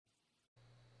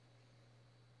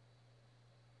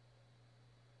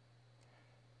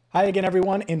Hi again,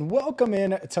 everyone, and welcome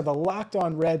in to the Locked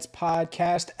On Reds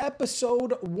podcast,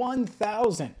 episode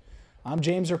 1000. I'm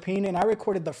James Rapine, and I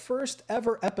recorded the first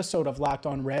ever episode of Locked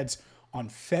On Reds on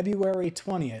February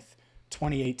 20th,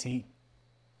 2018.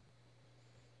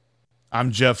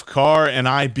 I'm Jeff Carr, and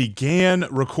I began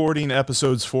recording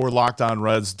episodes for Locked On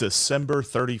Reds December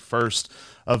 31st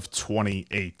of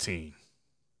 2018.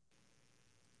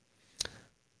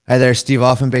 Hi there, Steve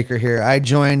Offenbaker here. I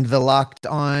joined the Locked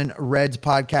On Reds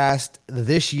podcast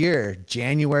this year,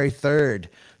 January 3rd,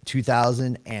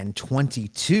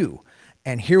 2022.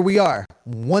 And here we are,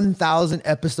 1,000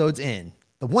 episodes in.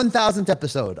 The 1,000th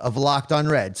episode of Locked On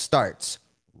Reds starts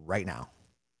right now.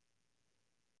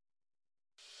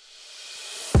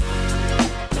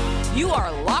 You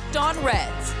are Locked On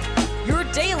Reds, your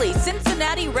daily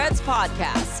Cincinnati Reds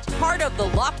podcast, part of the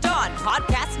Locked On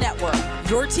Podcast Network,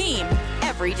 your team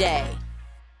every day.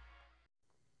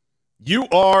 You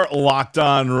are Locked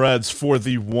On Reds for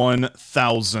the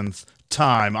 1,000th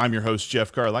time. I'm your host,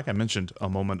 Jeff Carr. Like I mentioned a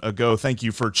moment ago, thank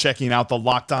you for checking out the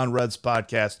Locked On Reds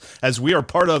podcast, as we are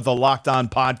part of the Locked On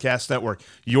Podcast Network,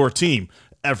 your team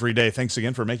every day. Thanks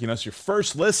again for making us your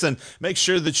first listen. Make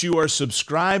sure that you are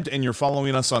subscribed and you're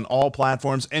following us on all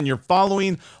platforms, and you're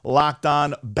following Locked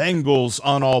On Bengals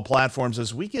on all platforms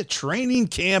as we get training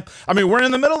camp. I mean, we're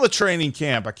in the middle of training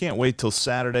camp. I can't wait till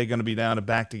Saturday. Going to be down and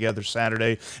back together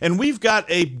Saturday. And we've got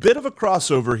a bit of a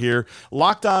crossover here.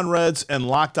 Locked On Reds and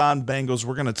Locked On Bengals.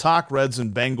 We're going to talk Reds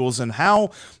and Bengals and how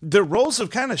the roles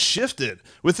have kind of shifted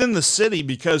within the city,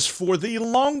 because for the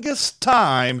longest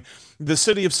time, the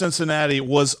city of Cincinnati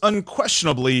was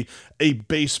unquestionably a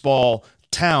baseball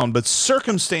town, but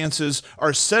circumstances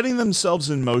are setting themselves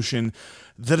in motion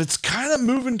that it's kind of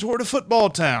moving toward a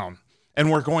football town. And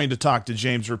we're going to talk to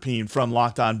James Rapine from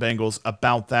Locked On Bengals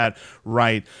about that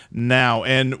right now.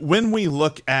 And when we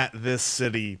look at this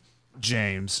city,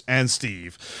 James and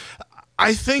Steve,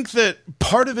 I think that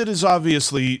part of it is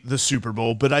obviously the Super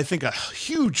Bowl, but I think a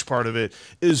huge part of it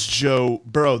is Joe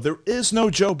Burrow. There is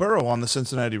no Joe Burrow on the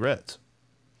Cincinnati Reds.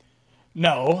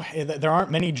 No, there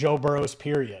aren't many Joe Burrows,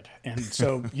 period. And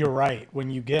so you're right. When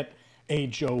you get a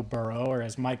Joe Burrow, or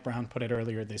as Mike Brown put it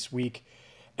earlier this week,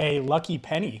 a lucky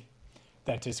penny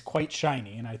that is quite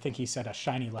shiny, and I think he said a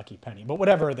shiny lucky penny, but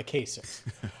whatever the case is,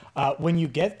 when you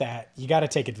get that, you got to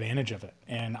take advantage of it.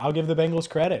 And I'll give the Bengals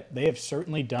credit. They have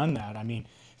certainly done that. I mean,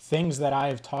 things that I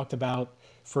have talked about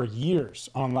for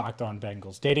years on Locked On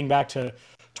Bengals, dating back to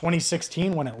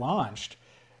 2016 when it launched,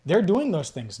 they're doing those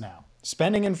things now.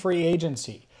 Spending in free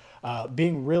agency,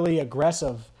 being really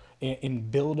aggressive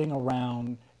in building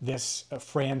around this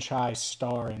franchise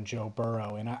star in Joe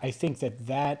Burrow. And I think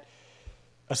that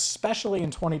especially in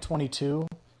 2022,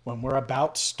 when we're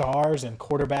about stars and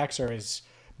quarterbacks are as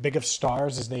big of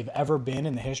stars as they've ever been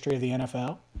in the history of the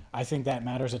NFL, I think that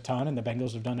matters a ton, and the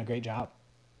Bengals have done a great job.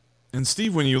 And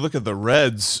Steve, when you look at the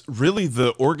Reds, really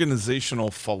the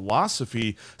organizational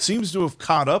philosophy seems to have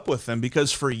caught up with them,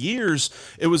 because for years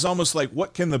it was almost like,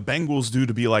 what can the Bengals do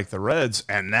to be like the Reds?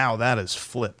 And now that has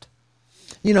flipped.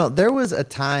 You know, there was a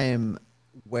time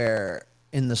where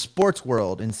in the sports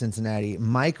world in Cincinnati,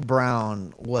 Mike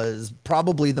Brown was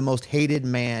probably the most hated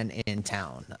man in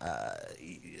town,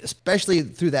 especially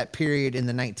through that period in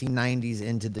the 1990s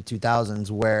into the 2000s,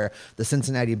 where the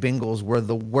Cincinnati Bengals were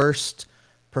the worst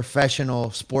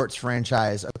professional sports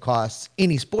franchise across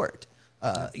any sport,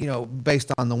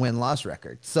 based on the win-loss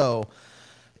record. So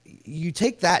you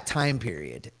take that time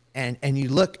period and you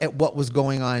look at what was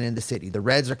going on in the city. The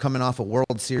Reds are coming off a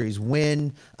World Series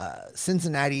win.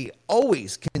 Cincinnati,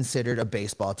 always considered a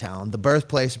baseball town, the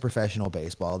birthplace of professional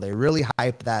baseball. They really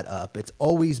hype that up. It's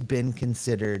always been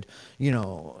considered,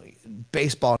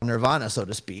 baseball nirvana, so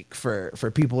to speak, for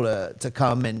people to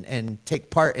come and take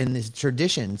part in these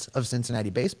traditions of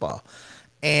Cincinnati baseball.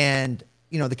 And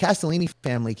the Castellini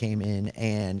family came in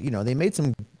and, they made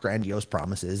some grandiose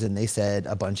promises and they said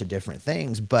a bunch of different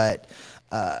things, but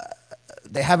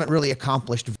they haven't really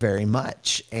accomplished very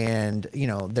much. And,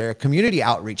 their community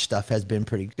outreach stuff has been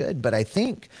pretty good, but I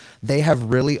think they have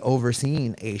really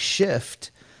overseen a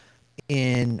shift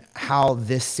in how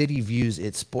this city views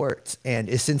its sports. And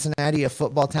is Cincinnati a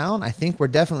football town? I think we're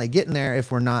definitely getting there,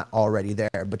 if we're not already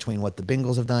there, between what the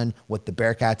Bengals have done, what the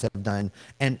Bearcats have done,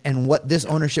 and what this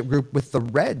ownership group with the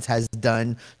Reds has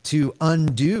done to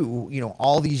undo,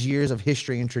 all these years of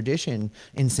history and tradition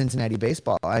in Cincinnati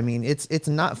baseball. I mean, it's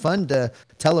not fun to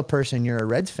tell a person you're a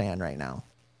Reds fan right now.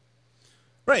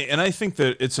 Right, and I think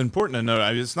that it's important to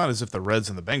note, it's not as if the Reds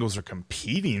and the Bengals are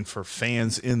competing for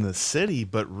fans in the city,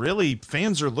 but really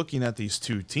fans are looking at these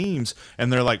two teams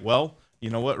and they're like, well, you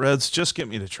know what, Reds, just get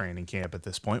me to training camp at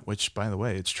this point, which, by the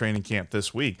way, it's training camp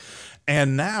this week.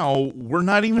 And now we're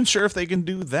not even sure if they can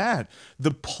do that.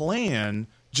 The plan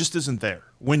just isn't there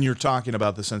when you're talking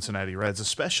about the Cincinnati Reds,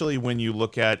 especially when you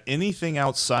look at anything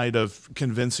outside of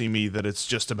convincing me that it's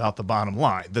just about the bottom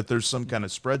line, that there's some kind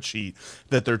of spreadsheet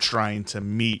that they're trying to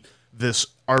meet this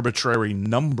arbitrary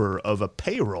number of a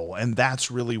payroll, and that's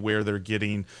really where they're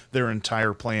getting their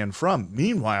entire plan from.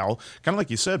 Meanwhile, kind of like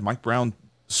you said, Mike Brown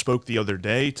spoke the other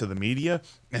day to the media,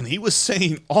 and he was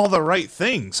saying all the right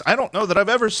things. I don't know that I've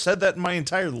ever said that in my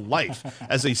entire life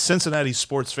as a Cincinnati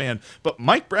sports fan, but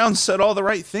Mike Brown said all the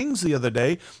right things the other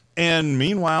day. And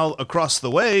meanwhile, across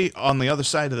the way, on the other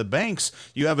side of the banks,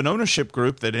 you have an ownership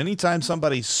group that anytime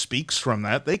somebody speaks from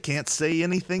that, they can't say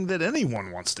anything that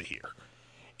anyone wants to hear.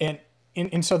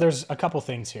 And so there's a couple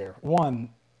things here.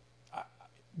 One,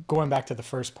 going back to the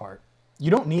first part,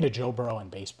 you don't need a Joe Burrow in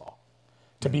baseball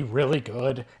to be really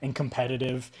good and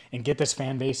competitive and get this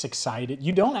fan base excited.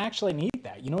 You don't actually need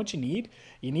that. You know what you need?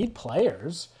 You need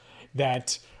players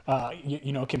that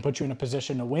can put you in a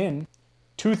position to win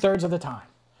 2/3 of the time.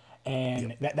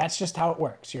 And that's just how it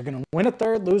works. You're going to win a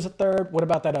third, lose a third. What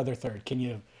about that other third? Can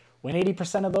you win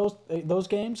 80% of those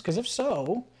games? Because if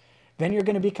so, then you're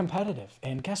going to be competitive.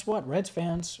 And guess what? Reds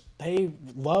fans, they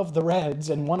love the Reds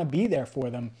and want to be there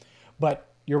for them.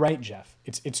 But you're right, Jeff.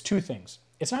 It's two things.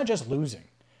 It's not just losing.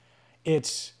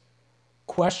 It's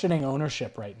questioning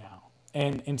ownership right now.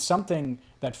 And something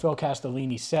that Phil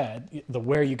Castellini said, the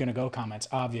 "where are you going to go" comments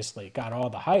obviously got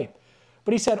all the hype.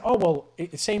 But he said,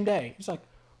 same day. He's like,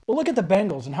 well, look at the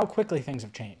Bengals and how quickly things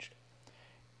have changed.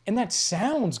 And that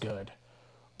sounds good.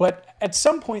 But at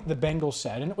some point the Bengals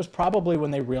said, and it was probably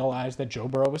when they realized that Joe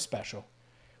Burrow was special,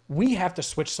 we have to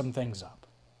switch some things up.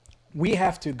 We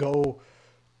have to go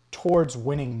towards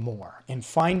winning more and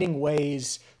finding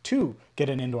ways to get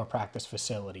an indoor practice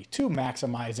facility, to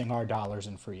maximizing our dollars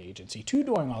in free agency, to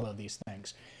doing all of these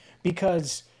things.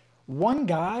 Because one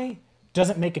guy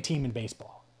doesn't make a team in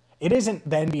baseball. It isn't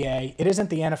the NBA. It isn't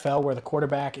the NFL where the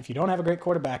quarterback, if you don't have a great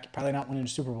quarterback, you're probably not winning a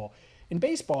Super Bowl. In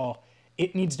baseball,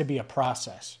 it needs to be a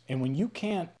process. And when you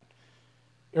can't,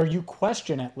 or you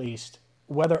question at least,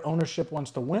 whether ownership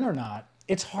wants to win or not,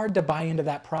 it's hard to buy into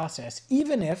that process,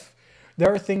 even if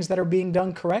there are things that are being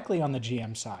done correctly on the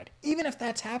GM side. Even if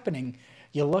that's happening,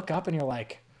 you look up and you're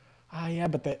like,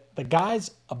 but the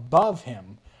guys above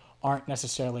him aren't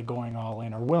necessarily going all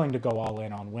in or willing to go all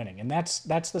in on winning. And that's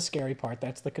the scary part.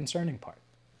 That's the concerning part.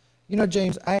 You know,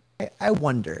 James, I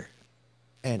wonder,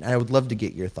 and I would love to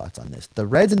get your thoughts on this. The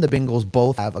Reds and the Bengals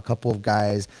both have a couple of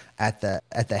guys at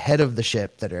the head of the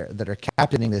ship that are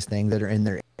captaining this thing that are in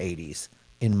their 80s,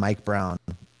 in Mike Brown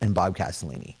and Bob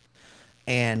Castellini.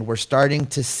 And we're starting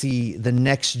to see the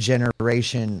next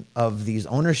generation of these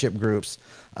ownership groups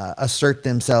assert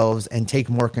themselves and take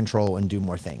more control and do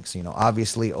more things. You know,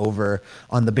 obviously over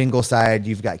on the Bengal side,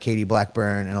 you've got Katie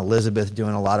Blackburn and Elizabeth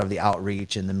doing a lot of the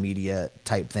outreach and the media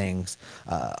type things.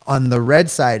 On the Red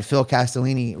side, Phil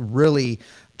Castellini really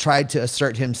tried to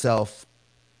assert himself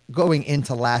going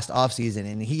into last offseason,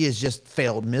 and he has just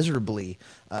failed miserably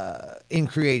in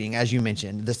creating, as you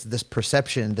mentioned, this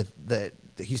perception that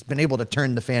he's been able to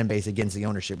turn the fan base against the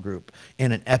ownership group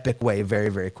in an epic way very,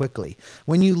 very quickly.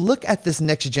 When you look at this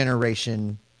next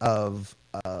generation of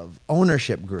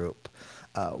ownership group,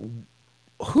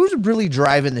 who's really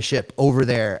driving the ship over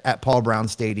there at Paul Brown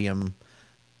Stadium?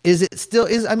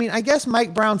 I guess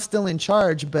Mike Brown's still in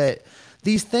charge, but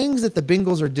these things that the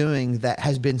Bengals are doing that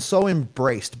has been so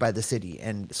embraced by the city,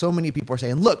 and so many people are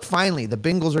saying, look, finally, the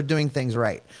Bengals are doing things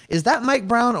right. Is that Mike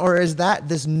Brown, or is that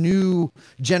this new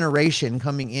generation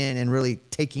coming in and really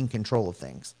taking control of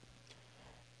things?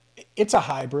 It's a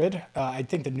hybrid. I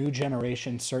think the new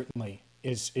generation certainly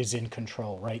is in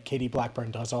control, right? Katie Blackburn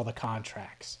does all the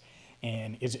contracts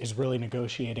and is really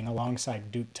negotiating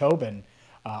alongside Duke Tobin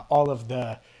all of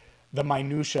the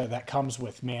minutia that comes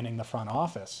with manning the front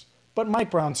office. But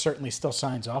Mike Brown certainly still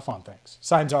signs off on things,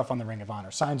 signs off on the Ring of Honor,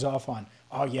 signs off on,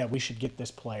 we should get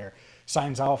this player,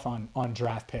 signs off on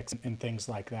draft picks and things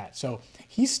like that. So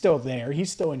he's still there.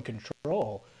 He's still in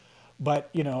control. But,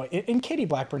 and Katie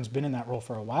Blackburn's been in that role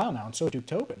for a while now, and so Duke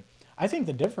Tobin. I think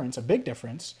the difference, a big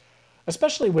difference,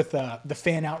 especially with the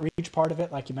fan outreach part of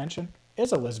it, like you mentioned,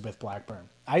 is Elizabeth Blackburn.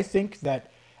 I think that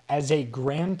as a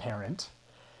grandparent,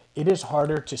 it is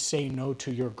harder to say no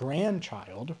to your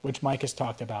grandchild, which Mike has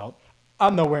talked about.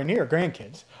 I'm nowhere near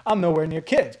grandkids. I'm nowhere near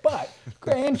kids, but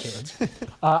grandkids.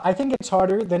 I think it's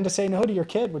harder than to say no to your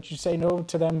kid, which you say no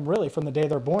to them really from the day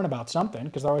they're born about something,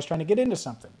 because they're always trying to get into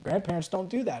something. Grandparents don't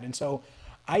do that. And so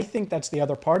I think that's the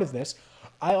other part of this.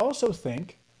 I also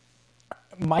think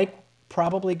Mike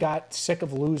probably got sick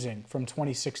of losing from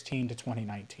 2016 to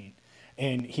 2019.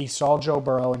 And he saw Joe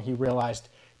Burrow and he realized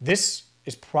this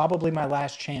is probably my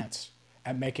last chance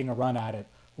at making a run at it.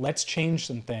 Let's change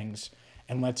some things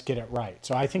and let's get it right.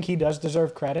 So I think he does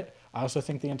deserve credit. I also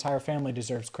think the entire family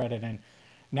deserves credit. And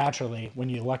naturally, when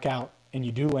you luck out and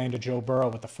you do land a Joe Burrow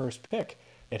with the first pick,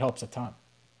 it helps a ton.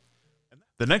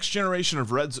 The next generation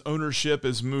of Reds ownership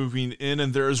is moving in,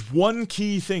 and there is one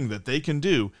key thing that they can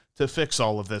do to fix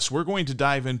all of this. We're going to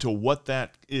dive into what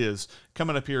that is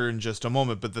coming up here in just a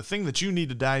moment, but the thing that you need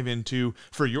to dive into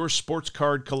for your sports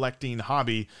card collecting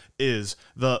hobby is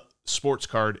the Sports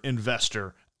Card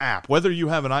Investor app. Whether you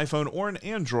have an iPhone or an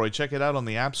Android, check it out on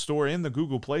the App Store and the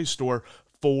Google Play Store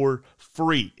for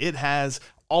free. It has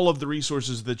all of the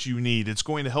resources that you need. It's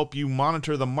going to help you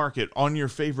monitor the market on your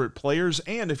favorite players,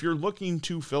 and if you're looking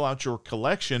to fill out your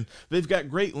collection, they've got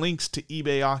great links to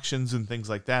eBay auctions and things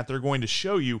like that. They're going to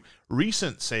show you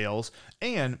recent sales,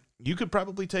 and you could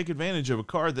probably take advantage of a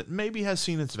card that maybe has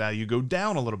seen its value go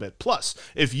down a little bit. Plus,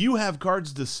 if you have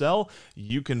cards to sell,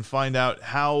 you can find out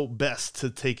how best to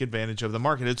take advantage of the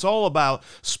market. It's all about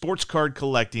sports card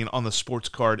collecting on the Sports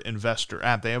Card Investor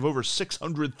app. They have over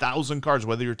 600,000 cards,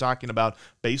 whether you're talking about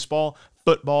baseball,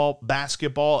 football,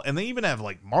 basketball, and they even have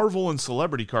like Marvel and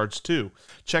celebrity cards too.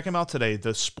 Check them out today,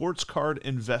 the Sports Card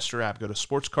Investor app. Go to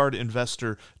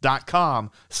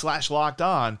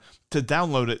sportscardinvestor.com/lockedon to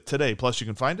download it today. Plus, you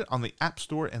can find it on the App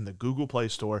Store and the Google Play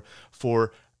Store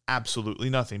for absolutely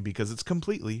nothing because it's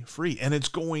completely free, and it's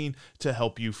going to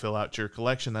help you fill out your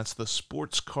collection. That's the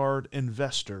Sports Card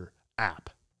Investor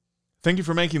app. Thank you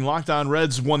for making Locked On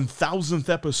Reds 1000th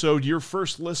episode your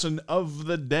first listen of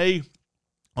the day.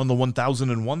 On the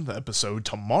 1001th episode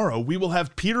tomorrow, we will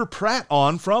have Peter Pratt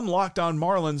on from Locked On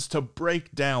Marlins to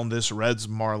break down this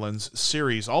Reds-Marlins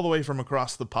series. All the way from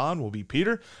across the pond will be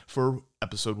Peter for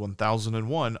episode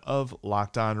 1001 of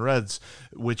Locked On Reds,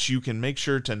 which you can make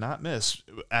sure to not miss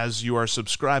as you are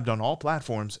subscribed on all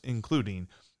platforms, including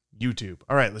YouTube.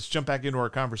 All right, let's jump back into our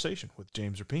conversation with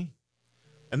James Rapien.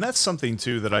 And that's something,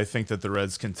 too, that I think that the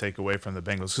Reds can take away from the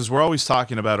Bengals, because we're always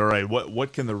talking about, all right,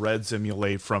 what can the Reds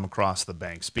emulate from across the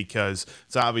banks? Because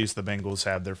it's obvious the Bengals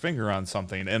have their finger on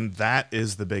something, and that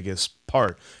is the biggest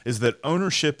part, is that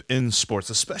ownership in sports,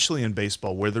 especially in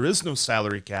baseball, where there is no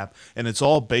salary cap, and it's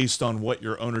all based on what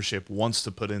your ownership wants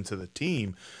to put into the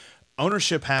team.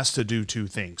 Ownership has to do two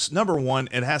things. Number one,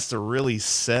 it has to really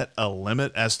set a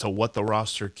limit as to what the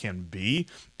roster can be.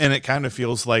 And it kind of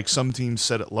feels like some teams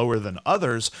set it lower than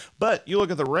others. But you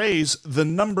look at the Rays, the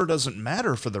number doesn't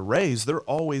matter for the Rays. They're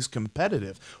always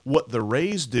competitive. What the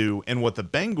Rays do and what the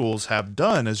Bengals have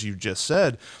done, as you just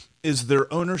said, is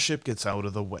their ownership gets out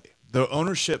of the way. The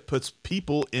ownership puts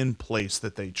people in place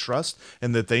that they trust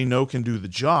and that they know can do the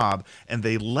job, and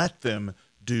they let them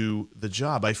do the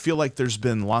job. I feel like there's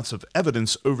been lots of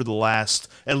evidence over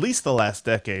at least the last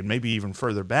decade, maybe even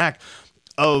further back,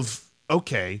 of,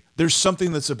 okay, there's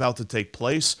something that's about to take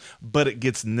place, but it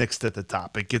gets nixed at the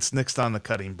top. It gets nixed on the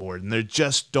cutting board, and they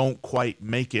just don't quite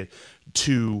make it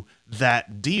to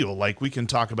that deal. Like, we can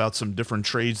talk about some different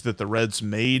trades that the Reds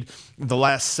made the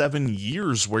last 7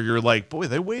 years where you're like, boy,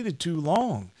 they waited too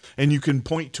long. And you can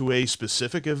point to a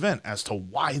specific event as to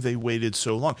why they waited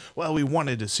so long. Well, we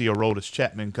wanted to see Aroldis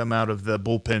Chapman come out of the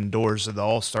bullpen doors of the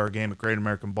All-Star game at Great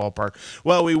American Ballpark.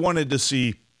 Well, we wanted to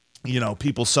see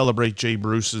people celebrate Jay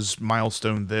Bruce's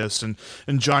milestone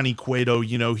and Johnny Cueto,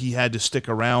 he had to stick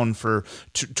around for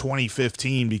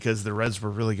 2015 because the Reds were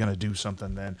really going to do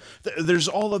something then. There's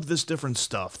all of this different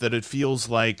stuff that it feels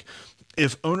like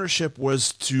if ownership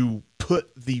was to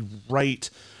put the right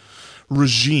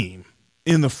regime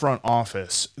in the front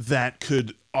office that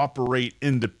could operate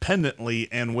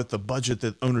independently and with the budget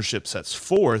that ownership sets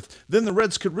forth, then the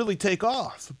Reds could really take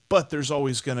off. But there's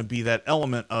always going to be that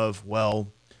element of,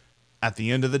 well, at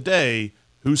the end of the day,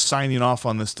 who's signing off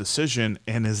on this decision,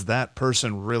 and is that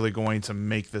person really going to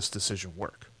make this decision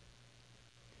work?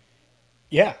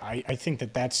 Yeah, I think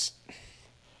that's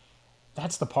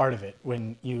the part of it.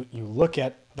 When you look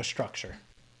at the structure,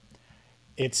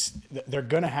 they're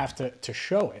going to have to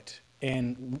show it.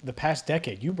 And the past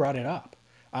decade, you brought it up.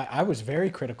 I was very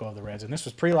critical of the Reds, and this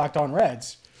was pre-Locked On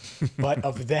Reds, but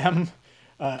of them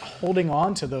holding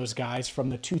on to those guys from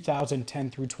the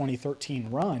 2010 through 2013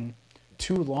 run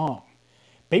too long.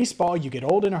 Baseball, you get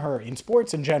old in a hurry. In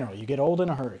sports in general, you get old in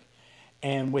a hurry.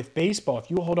 And with baseball, if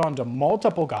you hold on to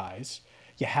multiple guys,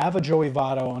 you have a Joey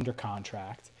Votto under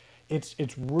contract, it's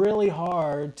really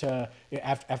hard to,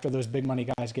 after those big money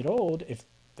guys get old, if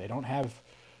they don't have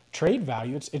trade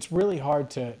value, it's really hard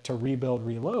to rebuild,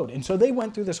 reload. And so they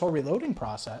went through this whole reloading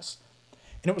process,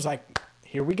 and it was like,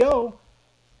 here we go.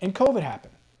 And COVID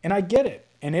happened. And I get it.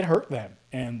 And it hurt them.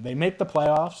 And they make the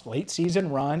playoffs, late season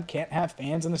run, can't have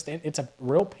fans in the stand. It's a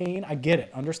real pain. I get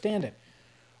it. Understand it.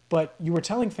 But you were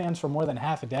telling fans for more than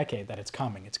half a decade that it's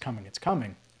coming, it's coming, it's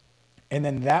coming. And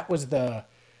then that was the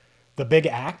big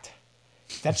act.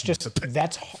 That's just,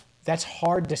 that's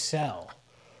hard to sell,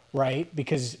 right?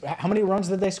 Because how many runs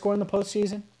did they score in the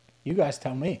postseason? You guys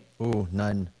tell me. Ooh,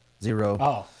 none. 0.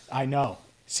 Oh, I know.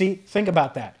 See, think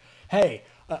about that. Hey,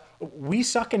 we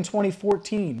suck in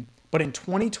 2014, but in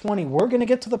 2020, we're going to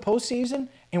get to the postseason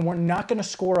and we're not going to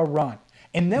score a run.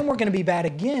 And then we're going to be bad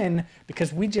again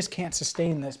because we just can't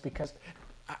sustain this because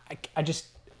I just,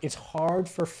 it's hard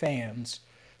for fans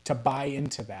to buy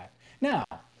into that. Now,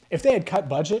 if they had cut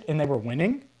budget and they were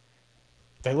winning,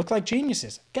 they look like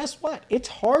geniuses. Guess what? It's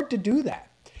hard to do that.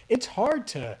 It's hard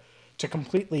to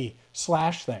completely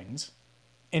slash things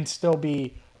and still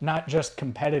be not just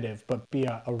competitive, but be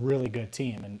a really good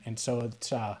team. And so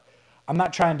it's, I'm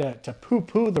not trying to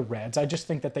poo-poo the Reds. I just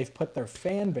think that they've put their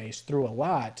fan base through a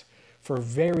lot for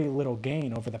very little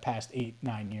gain over the past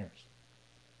 8-9 years.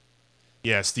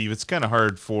 Yeah, Steve, it's kind of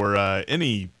hard for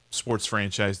any sports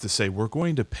franchise to say we're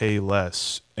going to pay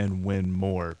less and win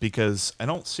more because I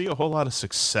don't see a whole lot of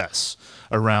success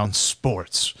around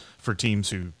sports for teams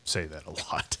who say that a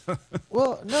lot.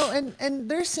 Well, no, and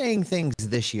they're saying things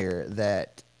this year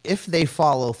that if they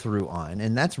follow through on,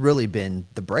 and that's really been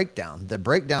the breakdown. The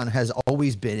breakdown has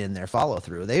always been in their follow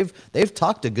through. They've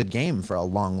talked a good game for a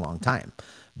long time,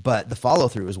 but the follow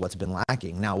through is what's been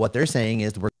lacking. Now, what they're saying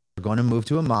is we're going to move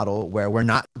to a model where we're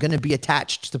not going to be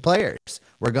attached to players.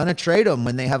 We're going to trade them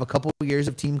when they have a couple years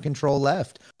of team control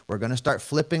left. We're going to start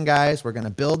flipping guys. We're going to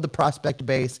build the prospect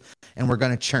base, and we're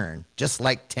going to churn, just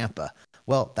like Tampa.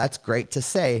 Well, that's great to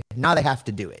say. Now they have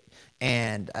to do it.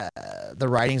 And the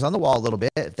writing's on the wall a little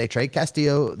bit. If they trade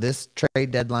Castillo this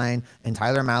trade deadline and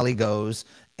Tyler Mahle goes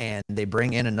and they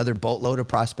bring in another boatload of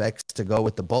prospects to go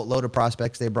with the boatload of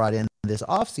prospects they brought in this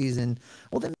offseason,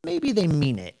 well, then maybe they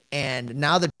mean it. And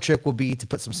now the trick will be to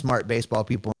put some smart baseball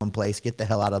people in place, get the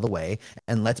hell out of the way,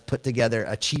 and let's put together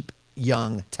a cheap,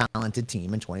 young, talented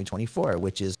team in 2024,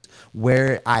 which is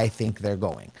where I think they're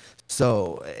going.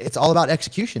 So it's all about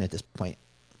execution at this point.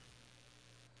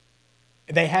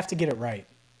 They have to get it right.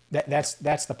 That's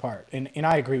the part. And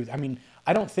I agree with, I mean,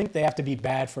 I don't think they have to be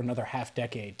bad for another half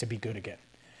decade to be good again.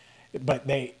 But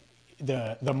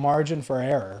the margin for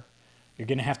error, you're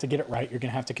going to have to get it right. You're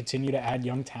going to have to continue to add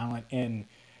young talent. And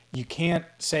you can't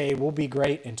say we'll be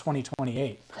great in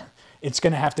 2028. It's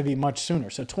going to have to be much sooner.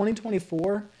 So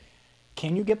 2024,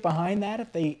 can you get behind that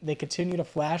if they continue to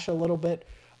flash a little bit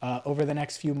over the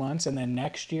next few months, and then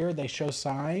next year they show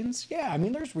signs? Yeah, I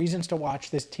mean, there's reasons to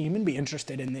watch this team and be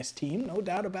interested in this team, no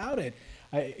doubt about it.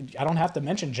 I don't have to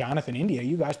mention Jonathan India.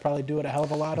 You guys probably do it a hell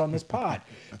of a lot on this pod,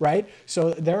 right?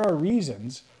 So there are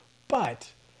reasons,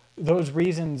 but those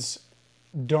reasons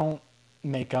don't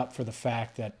make up for the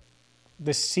fact that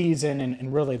the season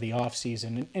and really the off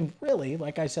season and really,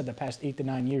 like I said, the past 8 to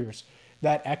 9 years,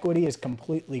 that equity is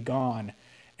completely gone,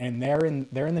 and they're in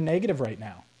the negative right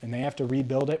now. And they have to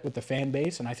rebuild it with the fan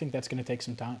base, and I think that's going to take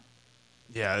some time.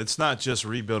 Yeah, it's not just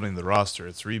rebuilding the roster,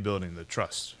 it's rebuilding the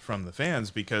trust from the fans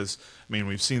because, I mean,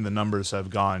 we've seen the numbers have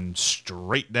gone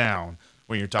straight down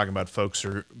when you're talking about folks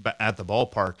who are at the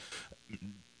ballpark.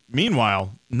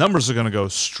 Meanwhile, numbers are going to go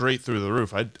straight through the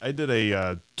roof. I did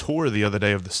a tour the other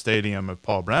day of the stadium at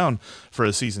Paul Brown for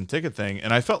a season ticket thing,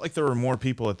 and I felt like there were more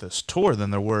people at this tour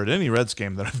than there were at any Reds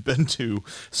game that I've been to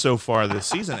so far this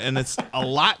season. And it's a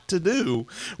lot to do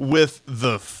with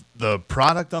the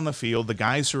product on the field, the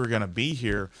guys who are going to be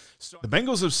here. So the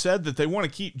Bengals have said that they want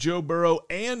to keep Joe Burrow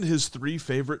and his 3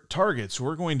 favorite targets.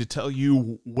 We're going to tell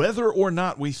you whether or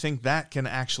not we think that can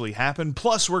actually happen.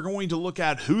 Plus, we're going to look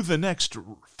at who the next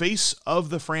face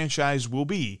of the franchise will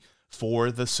be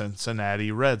for the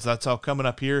Cincinnati Reds. That's all coming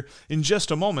up here in just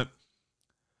a moment.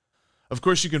 Of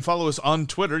course, you can follow us on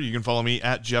Twitter. You can follow me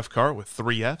at Jeff Carr with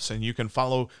 3 Fs, and you can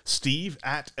follow Steve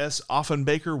at S.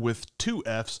 Offenbaker with 2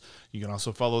 Fs. You can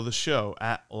also follow the show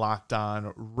at Locked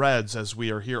On Reds as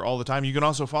we are here all the time. You can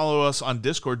also follow us on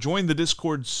Discord. Join the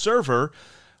Discord server.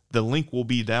 The link will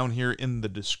be down here in the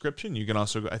description. You can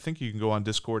also, I think you can go on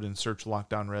Discord and search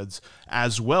Locked On Reds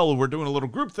as well. We're doing a little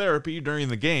group therapy during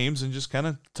the games and just kind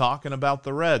of talking about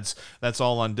the Reds. That's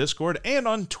all on Discord and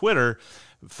on Twitter.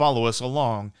 Follow us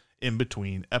along in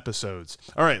between episodes.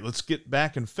 All right, let's get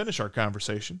back and finish our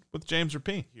conversation with James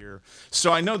Rapien here.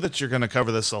 So I know that you're going to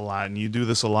cover this a lot, and you do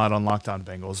this a lot on Locked On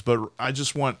Bengals, but I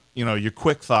just want, your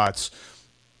quick thoughts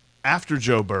after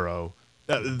Joe Burrow.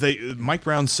 Mike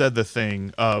Brown said the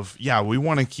thing of, we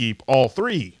want to keep all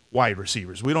 3 wide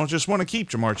receivers. We don't just want to keep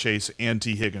Jamar Chase and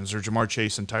T. Higgins or Jamar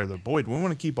Chase and Tyler Boyd. We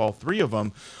want to keep all three of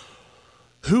them.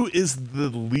 Who is the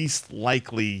least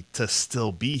likely to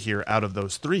still be here out of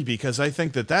those three? Because I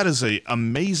think that is an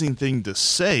amazing thing to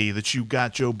say, that you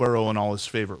got Joe Burrow and all his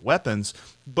favorite weapons,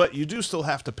 but you do still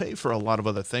have to pay for a lot of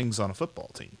other things on a football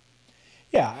team.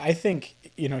 Yeah, I think,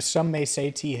 some may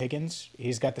say T. Higgins.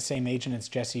 He's got the same agent as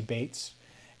Jesse Bates,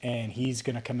 and he's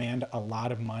going to command a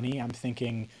lot of money. I'm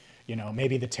thinking,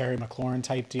 maybe the Terry McLaurin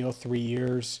type deal, 3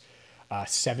 years,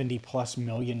 $70+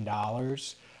 million.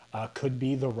 Could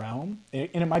be the realm, and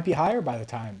it might be higher by the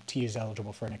time T is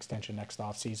eligible for an extension next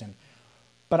offseason.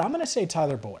 But I'm going to say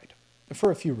Tyler Boyd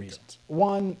for a few reasons.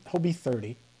 One, he'll be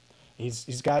 30.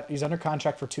 He's under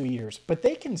contract for 2 years, but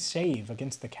they can save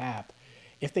against the cap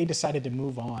if they decided to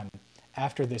move on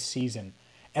after this season.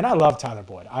 And I love Tyler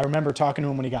Boyd. I remember talking to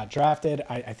him when he got drafted.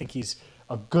 I think he's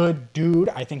a good dude.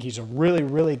 I think he's a really,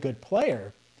 really good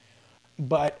player.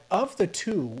 But of the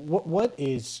two, what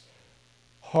is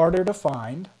harder to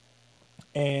find?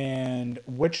 And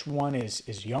which one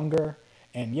is younger?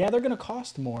 And yeah, they're going to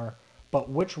cost more, but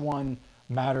which one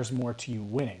matters more to you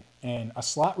winning? And a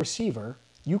slot receiver,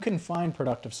 you can find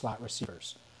productive slot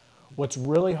receivers. What's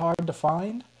really hard to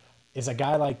find is a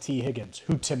guy like T. Higgins,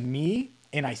 who to me,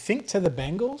 and I think to the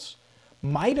Bengals,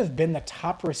 might have been the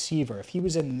top receiver. If he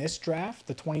was in this draft,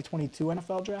 the 2022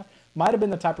 NFL draft, might have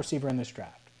been the top receiver in this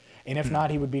draft. And if not,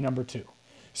 he would be number 2.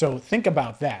 So think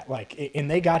about that.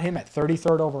 And they got him at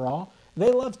 33rd overall. They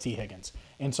love T. Higgins.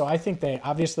 And so I think they're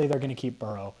going to keep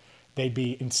Burrow. They'd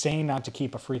be insane not to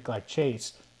keep a freak like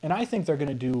Chase. And I think they're going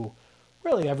to do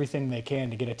really everything they can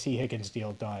to get a T. Higgins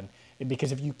deal done.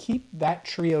 Because if you keep that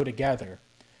trio together,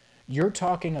 you're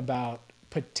talking about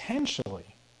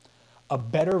potentially a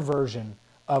better version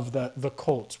of the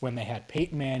Colts when they had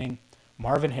Peyton Manning,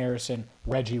 Marvin Harrison,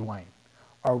 Reggie Wayne.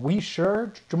 Are we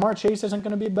sure Jamar Chase isn't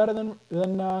going to be better than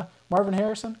Marvin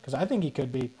Harrison? Because I think he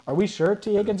could be. Are we sure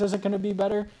T. Higgins isn't going to be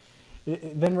better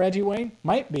than Reggie Wayne?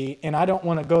 Might be. And I don't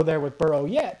want to go there with Burrow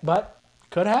yet, but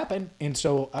could happen. And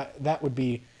so that would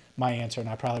be my answer. And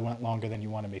I probably went longer than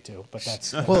you wanted me to, but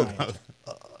that's my answer.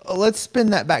 Let's spin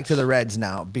that back to the Reds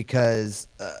now, because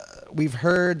we've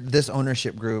heard this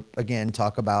ownership group again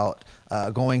talk about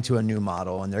going to a new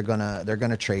model, and they're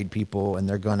gonna trade people, and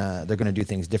they're gonna do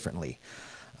things differently.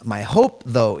 My hope,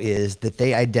 though, is that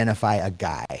they identify a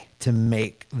guy to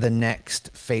make the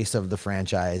next face of the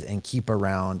franchise and keep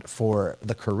around for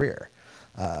the career.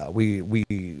 We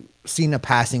seen a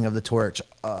passing of the torch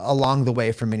along the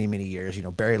way for many, many years.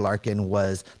 Barry Larkin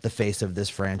was the face of this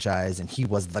franchise, and he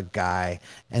was the guy.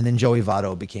 And then Joey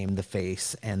Votto became the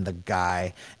face and the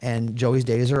guy. And Joey's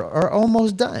days are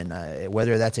almost done.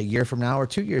 Whether that's a year from now or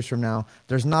 2 years from now,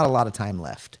 there's not a lot of time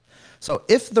left. So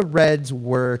if the Reds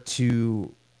were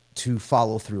to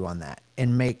follow through on that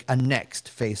and make a next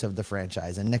face of the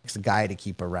franchise, a next guy to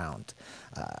keep around,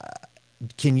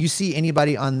 can you see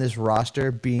anybody on this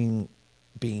roster being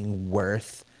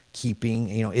worth keeping?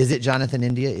 Is it Jonathan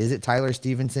India? Is it Tyler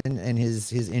Stevenson and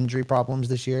his injury problems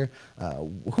this year?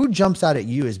 Who jumps out at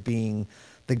you as being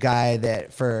the guy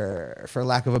that, for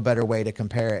lack of a better way to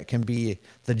compare it, can be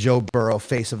the Joe Burrow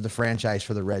face of the franchise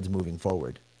for the Reds moving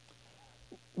forward?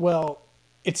 Well,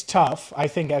 it's tough. I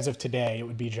think as of today, it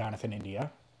would be Jonathan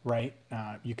India, right?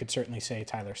 You could certainly say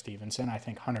Tyler Stevenson. I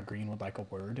think Hunter Green would like a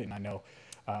word, and I know,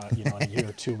 in a year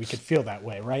or two, we could feel that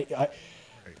way, right?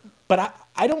 But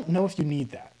I don't know if you need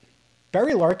that.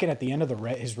 Barry Larkin at the end of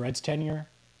his Reds tenure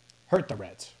hurt the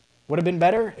Reds. Would have been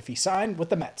better if he signed with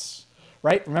the Mets,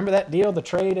 right? Remember that deal, the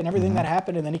trade, and everything that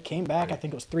happened, and then he came back. I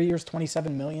think it was 3 years,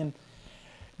 $27 million.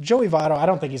 Joey Votto, I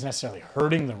don't think he's necessarily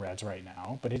hurting the Reds right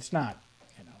now, but it's not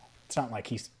like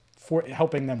he's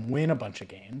helping them win a bunch of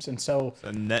games. And so it's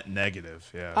a net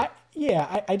negative, yeah.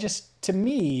 I just, to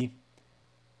me,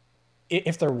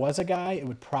 if there was a guy, it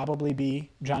would probably be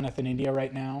Jonathan India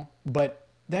right now. But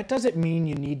that doesn't mean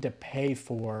you need to pay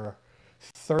for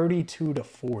 32 to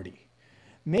 40.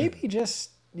 Maybe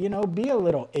just, be a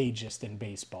little ageist in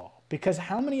baseball. Because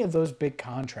how many of those big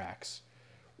contracts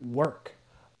work?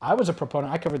 I was a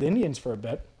proponent. I covered the Indians for a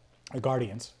bit, the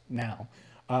Guardians now.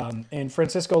 And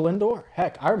Francisco Lindor.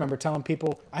 Heck, I remember telling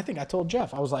people, I think I told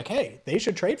Jeff, I was like, hey, they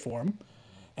should trade for him.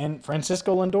 And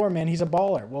Francisco Lindor, man, he's a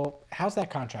baller. Well, how's that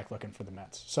contract looking for the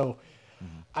Mets? So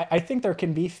I think there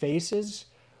can be faces,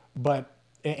 but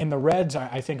in the Reds,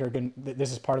 I think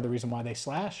this is part of the reason why they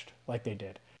slashed like they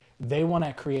did. They want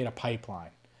to create a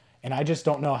pipeline. And I just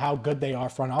don't know how good they are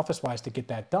front office-wise to get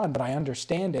that done, but I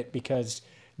understand it because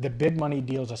the big money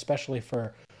deals, especially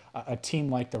for a team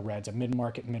like the Reds, a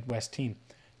mid-market Midwest team,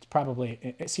 it's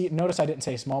probably, see, notice I didn't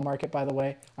say small market, by the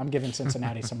way. I'm giving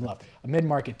Cincinnati some love. A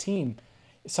mid-market team,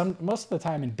 most of the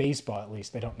time in baseball, at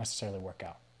least, they don't necessarily work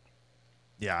out.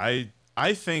 Yeah,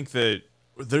 I think that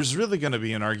there's really going to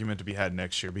be an argument to be had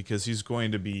next year because he's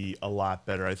going to be a lot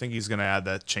better. I think he's going to add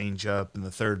that change up in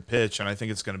the third pitch, and I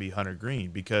think it's going to be Hunter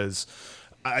Green because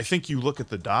I think you look at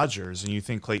the Dodgers and you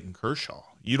think Clayton Kershaw.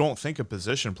 You don't think a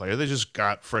position player. They just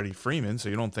got Freddie Freeman, so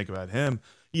you don't think about him.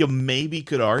 You maybe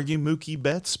could argue Mookie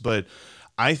Betts, but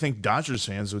I think Dodgers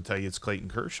fans would tell you it's Clayton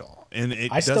Kershaw. And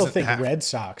I still think Red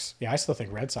Sox. Yeah, I still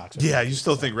think Red Sox. Yeah, you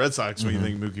still think Red Sox when you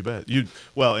think Mookie Betts.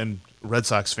 And Red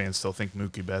Sox fans still think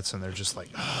Mookie Betts, and they're just like,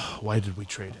 oh, why did we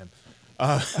trade him?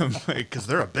 Because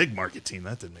they're a big market team.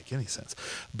 That didn't make any sense.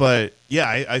 But, yeah,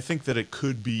 I think that it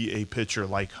could be a pitcher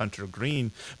like Hunter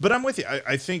Green. But I'm with you.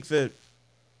 I think that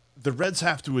the Reds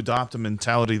have to adopt a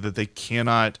mentality that they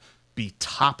cannot be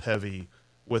top-heavy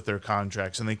with their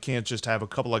contracts, and they can't just have a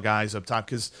couple of guys up top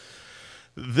because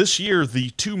this year the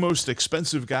two most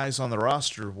expensive guys on the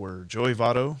roster were Joey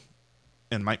Votto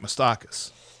and Mike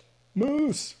Moustakas.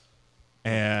 Moose.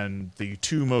 And the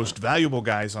two most valuable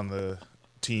guys on the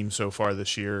team so far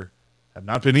this year have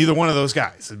not been either one of those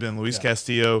guys. It's been Luis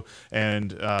Castillo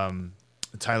and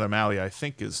Tyler Mahle, I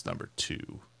think, is number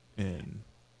 2 in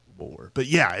WAR. But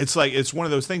yeah, it's one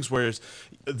of those things where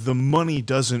the money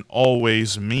doesn't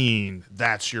always mean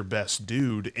that's your best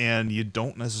dude, and you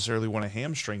don't necessarily want to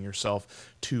hamstring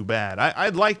yourself too bad.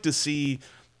 I'd like to see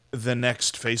the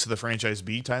next face of the franchise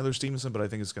be Tyler Stevenson, but I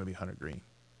think it's going to be Hunter Green.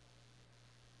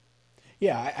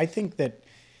 Yeah, I think that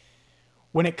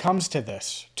when it comes to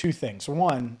this, two things.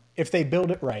 One, if they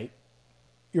build it right,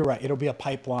 you're right, it'll be a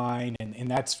pipeline, and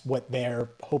that's what they're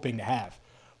hoping to have.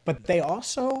 But they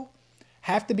also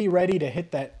have to be ready to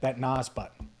hit that NOS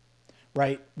button,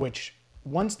 right? Which,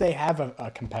 once they have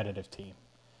a competitive team,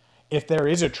 if there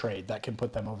is a trade that can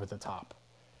put them over the top,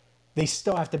 they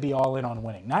still have to be all in on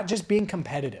winning, not just being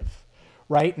competitive,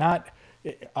 right? Not,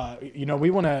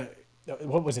 we want to,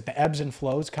 what was it, the ebbs and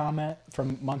flows comment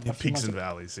from Peaks and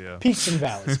valleys, yeah. Peaks and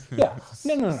valleys, yeah.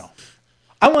 No.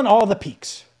 I want all the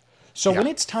peaks. So when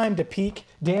it's time to peak,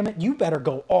 damn it, you better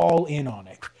go all in on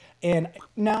it. And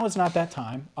now is not that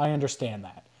time. I understand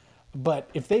that. But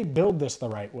if they build this the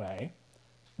right way,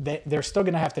 they're still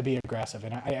going to have to be aggressive.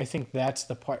 And I think that's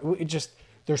the part.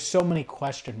 There's so many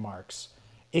question marks.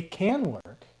 It can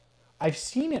work. I've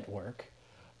seen it work.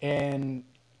 And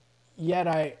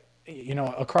yet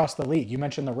across the league, you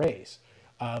mentioned the Rays.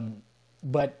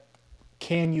 But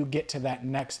can you get to that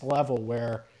next level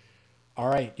where, all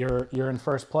right, you're in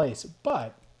first place,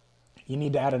 but you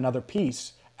need to add another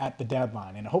piece at the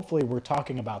deadline? And hopefully we're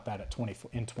talking about that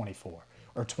in 24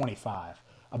 or 25,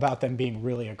 about them being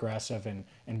really aggressive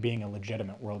and being a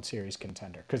legitimate World Series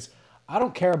contender. Because I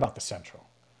don't care about the Central.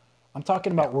 I'm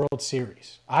talking about World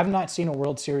Series. I've not seen a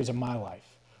World Series in my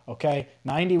life. Okay?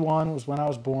 91 was when I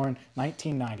was born.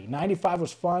 1990. 95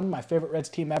 was fun. My favorite Reds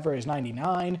team ever is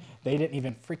 99. They didn't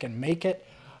even freaking make it.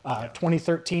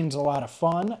 2013 is a lot of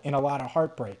fun and a lot of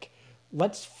heartbreak.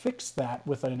 Let's fix that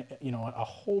with a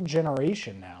whole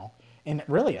generation now, and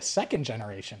really a second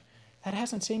generation that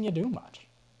hasn't seen you do much.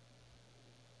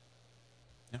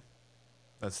 Yeah,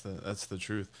 that's the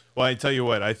truth. Well, I tell you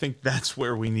what, I think that's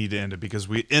where we need to end it, because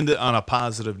we end it on a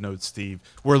positive note, Steve.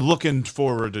 We're looking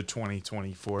forward to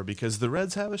 2024 because the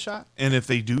Reds have a shot, and if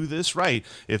they do this right,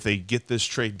 if they get this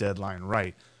trade deadline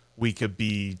right, we could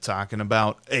be talking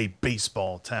about a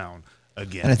baseball town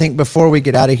again. And I think before we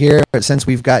get out of here, since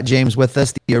we've got James with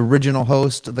us, the original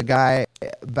host, the guy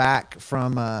back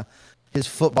from his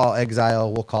football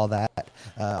exile, we'll call that.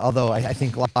 Although I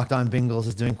think Locked On Bengals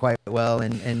is doing quite well,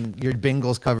 and your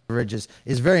Bengals coverage is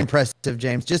very impressive,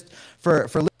 James. Just for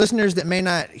listeners that may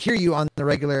not hear you on the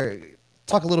regular,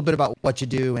 talk a little bit about what you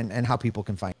do and how people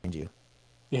can find you.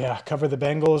 Yeah, cover the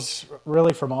Bengals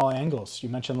really from all angles. You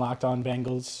mentioned Locked On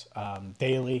Bengals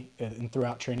daily and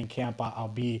throughout training camp. I'll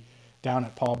be down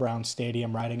at Paul Brown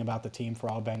Stadium writing about the team for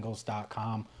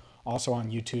allbengals.com. Also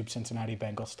on YouTube, Cincinnati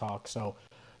Bengals Talk. So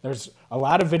there's a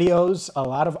lot of videos, a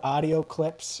lot of audio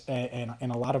clips, and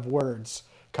a lot of words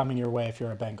coming your way if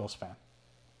you're a Bengals fan.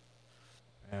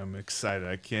 I'm excited.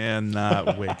 I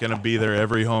cannot wait. Going to be there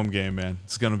every home game, man.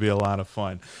 It's going to be a lot of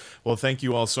fun. Well, thank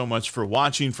you all so much for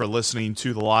watching, for listening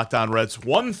to the Locked On Reds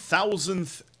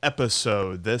 1000th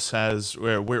episode.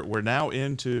 We're now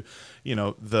into,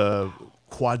 the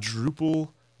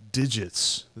quadruple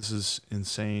digits. This is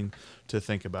insane to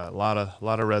think about. A lot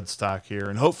of Reds talk here,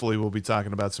 and hopefully we'll be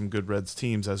talking about some good Reds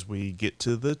teams as we get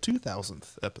to the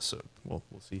 2000th episode. We'll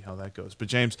see how that goes. But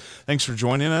James, thanks for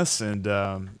joining us, and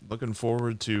looking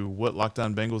forward to what Locked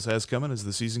On Bengals has coming as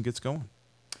the season gets going.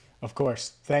 Of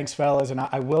course. Thanks, fellas. And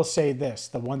I will say this,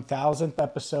 the 1000th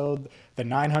episode, the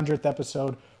 900th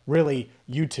episode, really,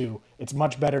 you two, it's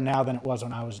much better now than it was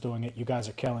when I was doing it. You guys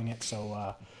are killing it.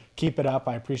 So keep it up.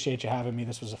 I appreciate you having me.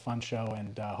 This was a fun show.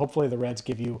 And hopefully the Reds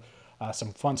give you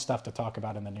some fun stuff to talk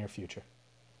about in the near future.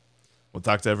 We'll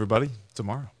talk to everybody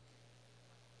tomorrow.